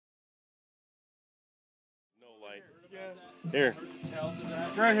Here.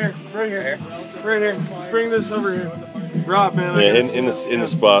 Right here. Right here. Right here. Bring this over here. Rob, man. Yeah, in the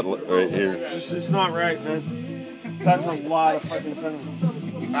spot right here. It's not right, man. That's a lot of fucking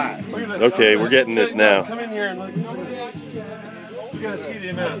cinnamon. Alright. Look at this. Okay, we're getting this now. Come in here and look. You gotta see the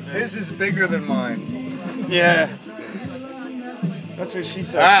amount, man. His is bigger than mine. Yeah. That's what she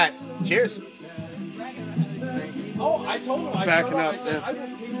said. Alright. Cheers. Oh, I told him. Backing up, man.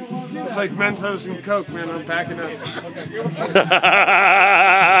 It's like Mentos and Coke, man. I'm backing up.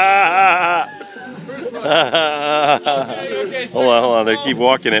 Hold on. They keep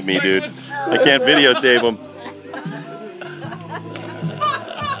walking at me, dude. I can't videotape them.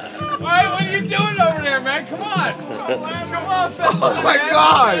 Hey, what are you doing over there, man? Come on. Come on, fella. Oh my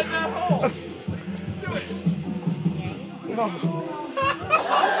God.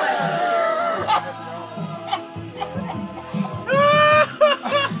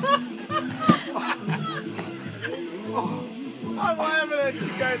 I'm laughing at you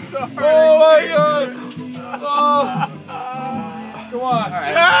guys so hard. Oh my God. Oh. Come on. All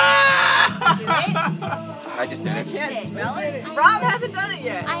right. I just did it. Can't smell it? Rob hasn't done it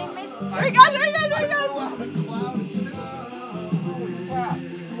yet. I missed it. There he goes, there he goes, there he goes.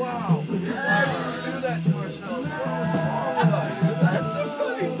 Wow. Why would we do that to ourselves? What was wrong with us? That's so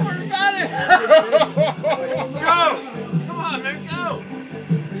funny. Forgot it. Go! Come on, man, go!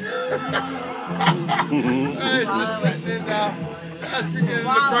 It's just sitting in now. That's beginning to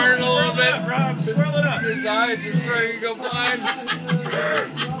burn a little bit. Rob, swirl it up. His eyes are starting to go blind.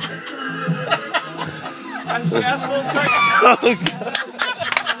 That's the asshole trick.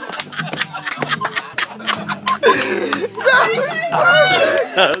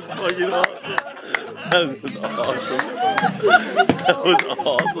 That was fucking awesome. That was awesome. That was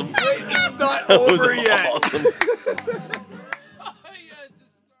awesome. It's not That was over yet. awesome.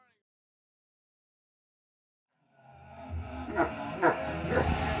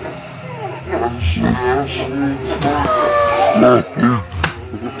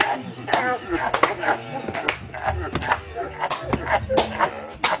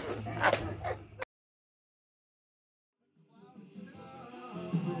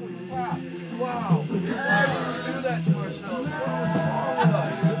 Wow. Why would we do that to ourselves? What was wrong with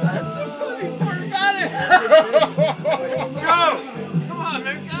us? That's so funny. Forgot it. Go! Come on,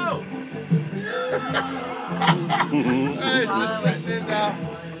 man, go! It's just sitting in now.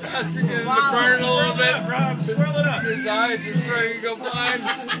 That's beginning to burn a little bit. Rob, swirl it up. His eyes are starting to go blind.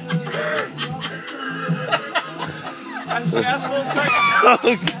 That's the asshole trick.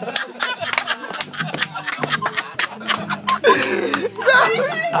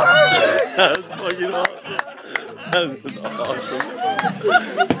 That was fucking awesome. That was awesome.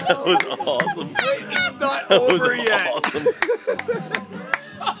 That was awesome. It's not That was over yet. awesome.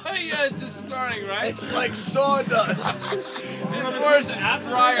 Yeah, it's just starting, right? It's like sawdust. Of course,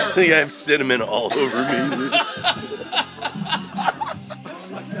 after I I think I have cinnamon all over me, dude.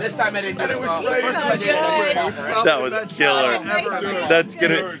 This time I didn't do it wrong. That was killer. That's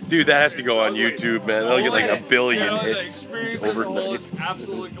gonna, dude. That has to go on YouTube, man. That'll get like a billion hits overnight.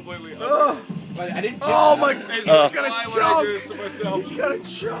 Absolutely, completely. I didn't. Oh my! He's got a chunk. He's got a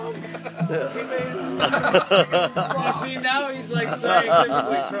chunk. See, now he's like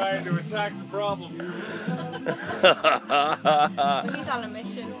scientifically trying to attack the problem. He's on a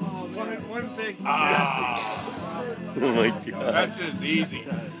mission. One big Oh my god. That's just easy.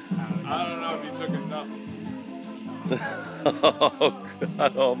 I don't know if you took enough. Oh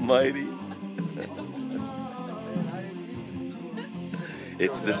God Almighty.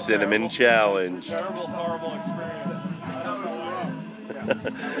 It's the cinnamon challenge. Terrible, horrible experience.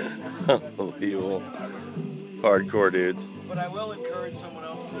 Unbelievable. Hardcore dudes. But I will encourage someone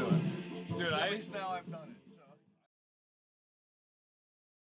else to do it. Dude, At least now I've done it.